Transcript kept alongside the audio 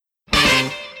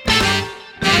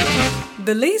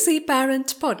The Lazy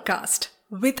Parent Podcast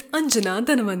with Anjana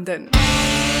Dhanvandan.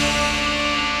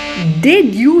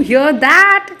 Did you hear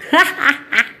that?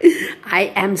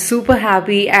 I am super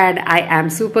happy and I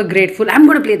am super grateful. I'm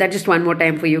going to play that just one more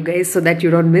time for you guys so that you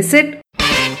don't miss it.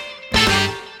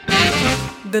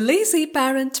 The Lazy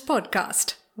Parent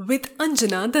Podcast with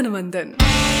Anjana Dhanvandan.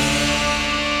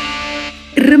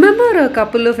 Remember a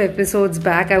couple of episodes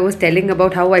back I was telling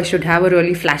about how I should have a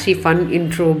really flashy fun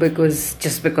intro because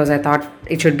I thought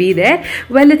it should be there.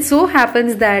 Well, it so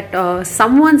happens that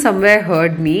someone somewhere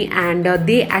heard me and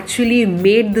they actually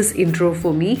made this intro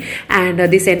for me and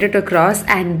they sent it across,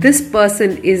 and this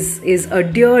person is a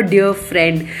dear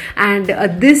friend, and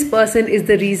this person is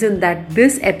the reason that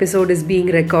this episode is being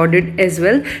recorded as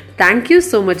well. Thank you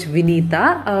so much,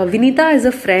 Vinita. Vinita is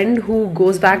a friend who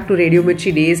goes back to Radio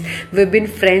Mirchi days. We've been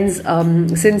friends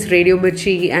since Radio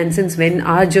Mirchi, and since when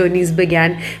our journeys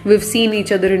began. We've seen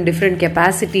each other in different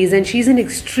capacities, and she's an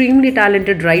extremely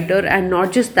talented writer. And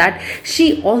not just that,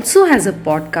 she also has a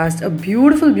podcast, a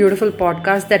beautiful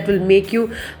podcast that will make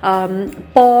you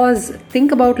pause,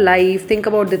 think about life, think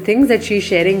about the things that she's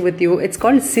sharing with you. It's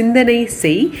called Sindanai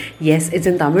Sei. Yes, it's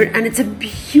in Tamil, and it's a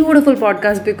beautiful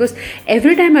podcast because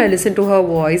every time I listen to her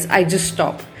voice, I just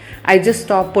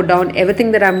stop, put down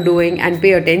everything that I'm doing and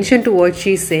pay attention to what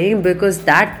she's saying, because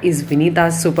that is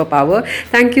Vinita's superpower.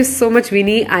 Thank you so much,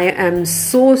 Vinny. I am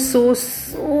so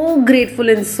grateful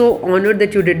and so honored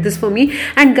that you did this for me.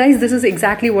 And guys, this is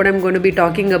exactly what I'm going to be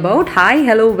talking about. Hi,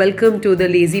 hello, welcome to the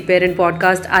Lazy Parent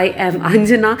Podcast. I am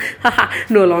Anjana.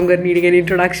 No longer needing an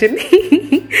introduction.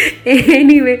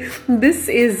 Anyway, this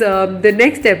is the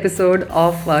next episode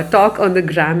of Talk on the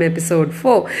Gram episode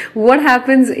 4. What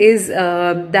happens is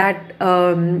that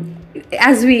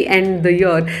as we end the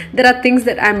year, there are things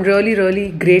that I'm really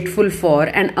grateful for,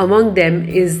 and among them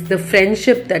is the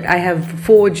friendship that I have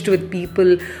forged with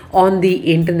people on the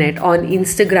internet, on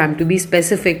Instagram to be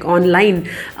specific, online.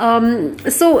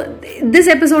 So this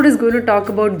episode is going to talk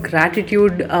about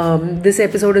gratitude. This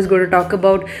episode is going to talk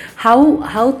about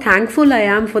how thankful I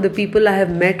am for the people I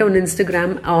have met on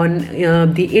Instagram,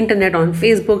 on the internet, on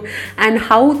Facebook, and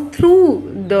how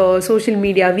through the social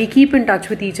media we keep in touch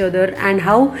with each other, and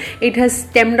how it has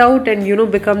stemmed out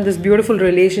and become this beautiful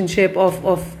relationship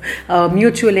of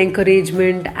mutual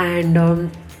encouragement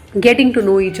and getting to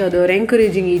know each other,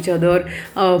 encouraging each other,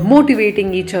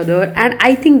 motivating each other. And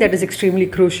I think that is extremely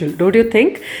crucial, don't you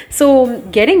think? So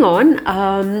getting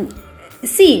on,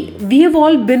 see, we have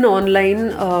all been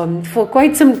online for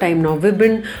quite some time now. We've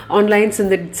been online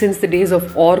since the days of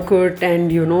Orkut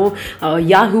and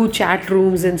Yahoo chat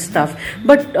rooms and stuff.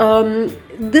 But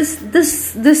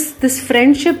this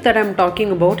friendship that I'm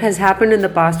talking about has happened in the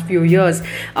past few years.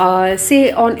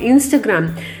 Say on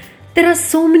Instagram, there are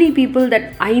so many people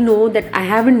that I know that I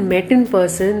haven't met in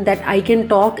person that I can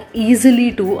talk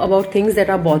easily to about things that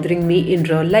are bothering me in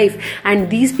real life. And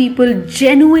these people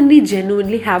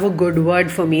genuinely have a good word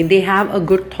for me. They have a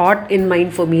good thought in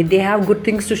mind for me. They have good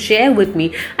things to share with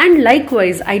me. And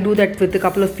likewise, I do that with a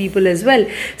couple of people as well.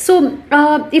 So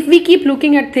if we keep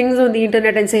looking at things on the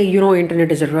internet and say,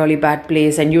 internet is a really bad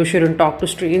place and you shouldn't talk to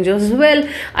strangers, well,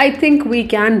 I think we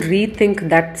can rethink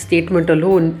that statement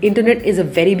alone. Internet is a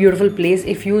very beautiful place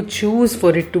if you choose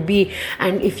for it to be,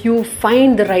 and if you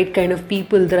find the right kind of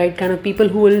people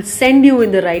who will send you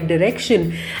in the right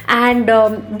direction, and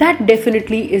that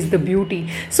definitely is the beauty.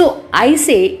 So I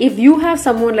say, if you have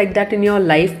someone like that in your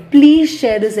life, please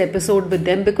share this episode with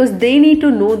them, because they need to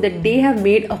know that they have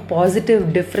made a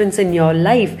positive difference in your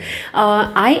life.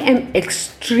 I am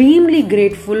extremely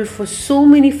grateful for so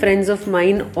many friends of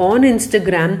mine on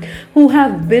Instagram who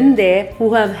have been there,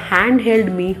 who have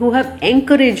handheld me, who have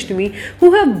encouraged me,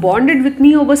 who have bonded with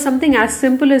me over something as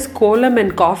simple as kolam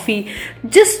and coffee,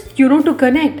 just to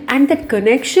connect. And that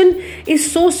connection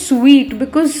is so sweet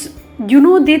because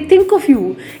they think of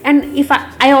you. And if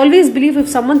I always believe, if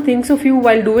someone thinks of you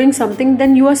while doing something,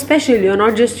 then you are special. You're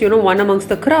not just one amongst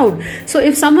the crowd. So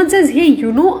if someone says, hey,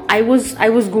 I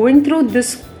was going through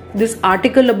this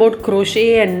article about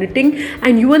crochet and knitting,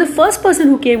 and you were the first person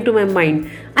who came to my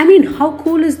mind. I mean, how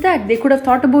cool is that? They could have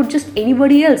thought about just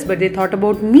anybody else, but they thought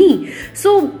about me.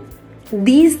 So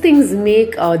these things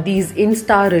make these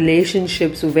Insta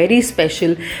relationships very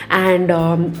special. And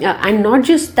not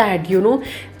just that,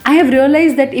 I have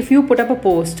realized that if you put up a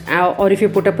post or if you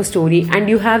put up a story and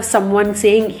you have someone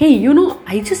saying, hey,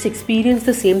 I just experienced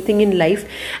the same thing in life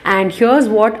and here's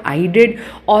what I did,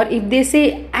 or if they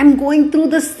say, I'm going through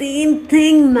the same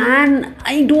thing, man,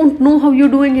 I don't know how you're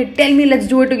doing it, tell me, let's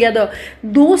do it together.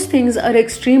 Those things are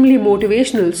extremely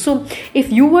motivational. So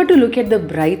if you were to look at the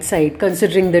bright side,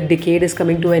 considering the decade is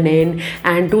coming to an end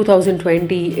and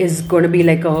 2020 is going to be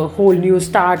like a whole new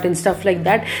start and stuff like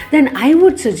that, then I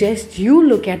would suggest you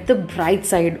look at the bright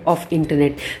side of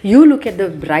internet. You look at the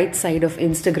bright side of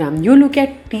Instagram. You look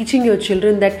at teaching your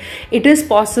children that it is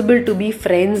possible to be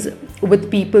friends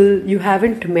with people you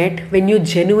haven't met when you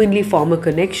genuinely form a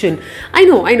connection. I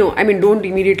know. I mean, don't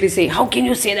immediately say, how can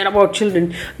you say that about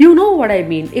children? You know what I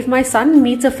mean. If my son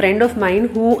meets a friend of mine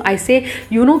who I say,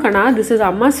 Kana, this is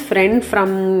Amma's friend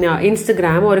from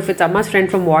Instagram, or if it's Amma's friend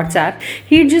from WhatsApp,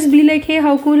 he'd just be like, hey,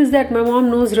 how cool is that? My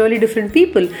mom knows really different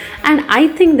people. And I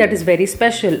think that is very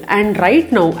special. And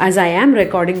right now, as I am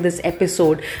recording this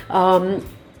episode,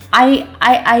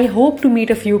 I hope to meet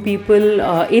a few people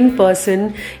in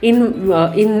person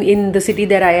in the city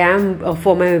that I am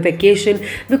for my vacation,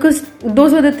 because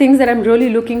those are the things that I'm really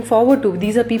looking forward to.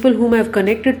 These are people whom I've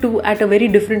connected to at a very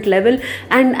different level,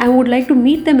 and I would like to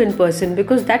meet them in person,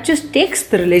 because that just takes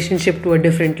the relationship to a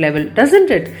different level, doesn't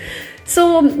it?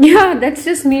 So yeah, that's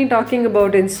just me talking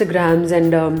about Instagrams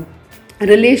and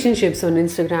relationships on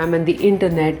Instagram and the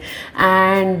internet,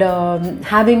 and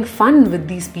having fun with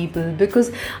these people,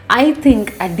 because I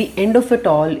think at the end of it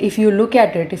all, if you look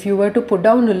at it, if you were to put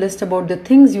down a list about the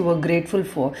things you were grateful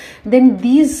for, then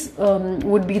these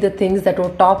would be the things that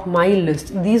would top my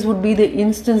list. These would be the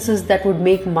instances that would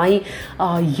make my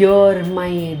year,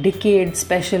 my decade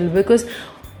special, because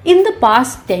in the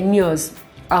past 10 years,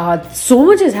 so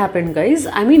much has happened, guys.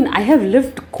 I mean, I have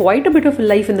lived quite a bit of a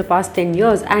life in the past 10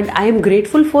 years, and I am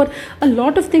grateful for a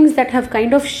lot of things that have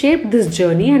kind of shaped this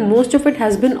journey, and most of it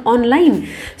has been online.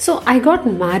 So I got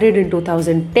married in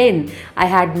 2010. I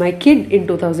had my kid in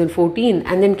 2014,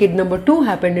 and then kid number 2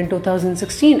 happened in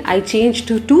 2016. I changed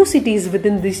to 2 cities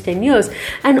within these 10 years,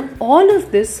 and all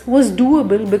of this was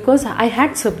doable because I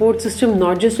had support system,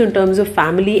 not just in terms of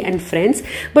family and friends,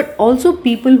 but also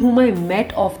people whom I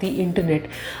met off the internet.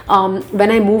 When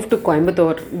I moved to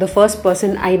Coimbatore, the first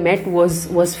person I met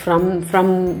was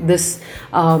from this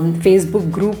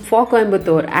Facebook group for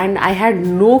Coimbatore, and I had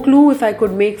no clue if I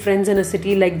could make friends in a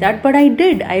city like that, but I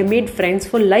did. I made friends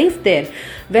for life there.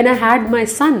 When I had my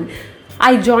son,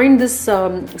 I joined this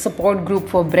support group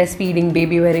for breastfeeding,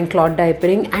 baby wearing, cloth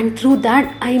diapering, and through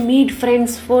that I made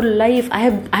friends for life. I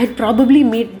had probably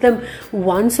met them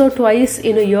once or twice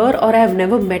in a year, or I have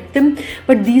never met them,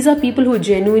 but these are people who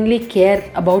genuinely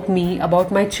care about me,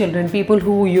 about my children, people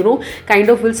who kind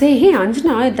of will say, hey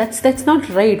Anjana, that's not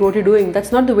right what you're doing,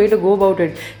 that's not the way to go about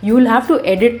it, you will have to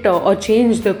edit or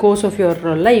change the course of your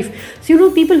life.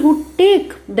 So people who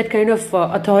take that kind of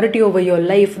authority over your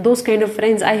life, those kind of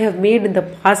friends I have made in the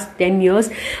past 10 years,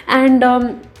 and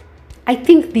I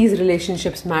think these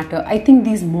relationships matter. I think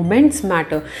these moments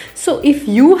matter. So if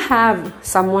you have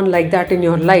someone like that in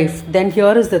your life, then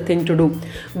here is the thing to do.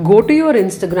 Go to your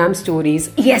Instagram stories.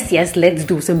 Yes, let's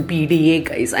do some PDA,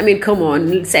 guys. I mean, come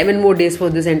on, 7 more days for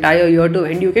this entire year to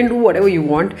end. You can do whatever you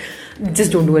want.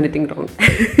 Just don't do anything wrong.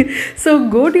 So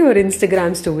go to your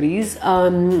Instagram stories.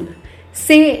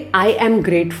 Say, I am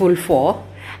grateful for,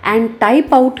 and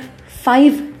type out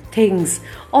 5 things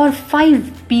or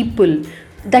 5 people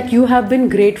that you have been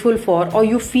grateful for or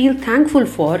you feel thankful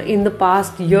for in the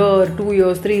past year, 2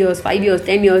 years, 3 years, 5 years,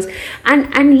 10 years,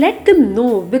 and let them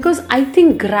know, because I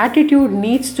think gratitude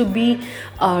needs to be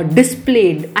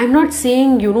displayed. I'm not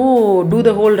saying do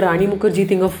the whole Rani Mukherjee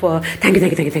thing of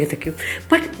thank you,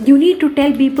 but you need to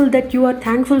tell people that you are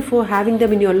thankful for having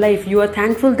them in your life. You are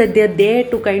thankful that they're there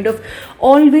to kind of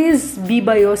always be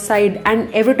by your side,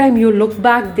 and every time you look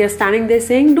back, they're standing there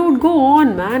saying, dude, go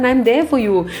on, man, I'm there for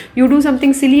you. You do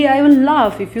something silly, I will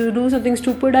laugh. If you do something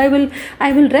stupid, I will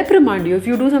reprimand you. If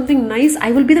you do something nice,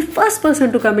 I will be the first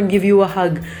person to come and give you a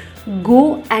hug.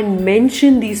 Go and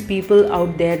mention these people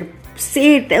out there.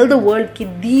 Tell the world,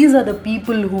 these are the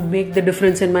people who make the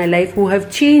difference in my life, who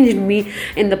have changed me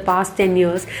in the past 10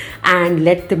 years, and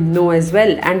let them know as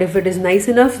well. And if it is nice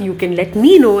enough, you can let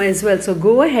me know as well. So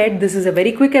go ahead. This is a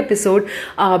very quick episode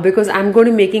because I'm going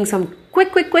to be making some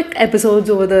quick episodes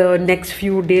over the next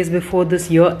few days before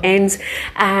this year ends,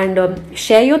 and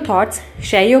share your thoughts,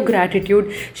 share your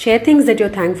gratitude, share things that you're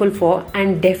thankful for,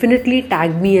 and definitely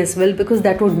tag me as well, because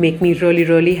that would make me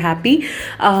really happy.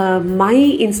 My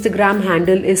Instagram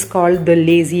handle is called The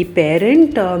Lazy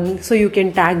Parent, so you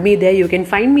can tag me there, you can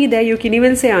find me there, you can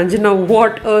even say, Anjana,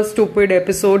 what a stupid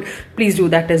episode. Please do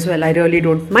that as well, I really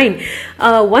don't mind.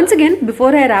 Once again,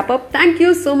 before I wrap up, thank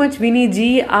you so much Vinny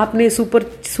ji, aapne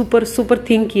super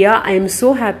thing kiya. I am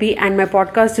so happy, and my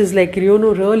podcast is like,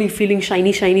 really feeling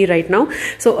shiny right now.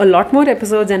 So a lot more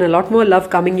episodes and a lot more love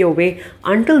coming your way.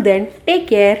 Until then, take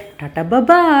care. Tata, bye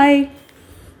bye.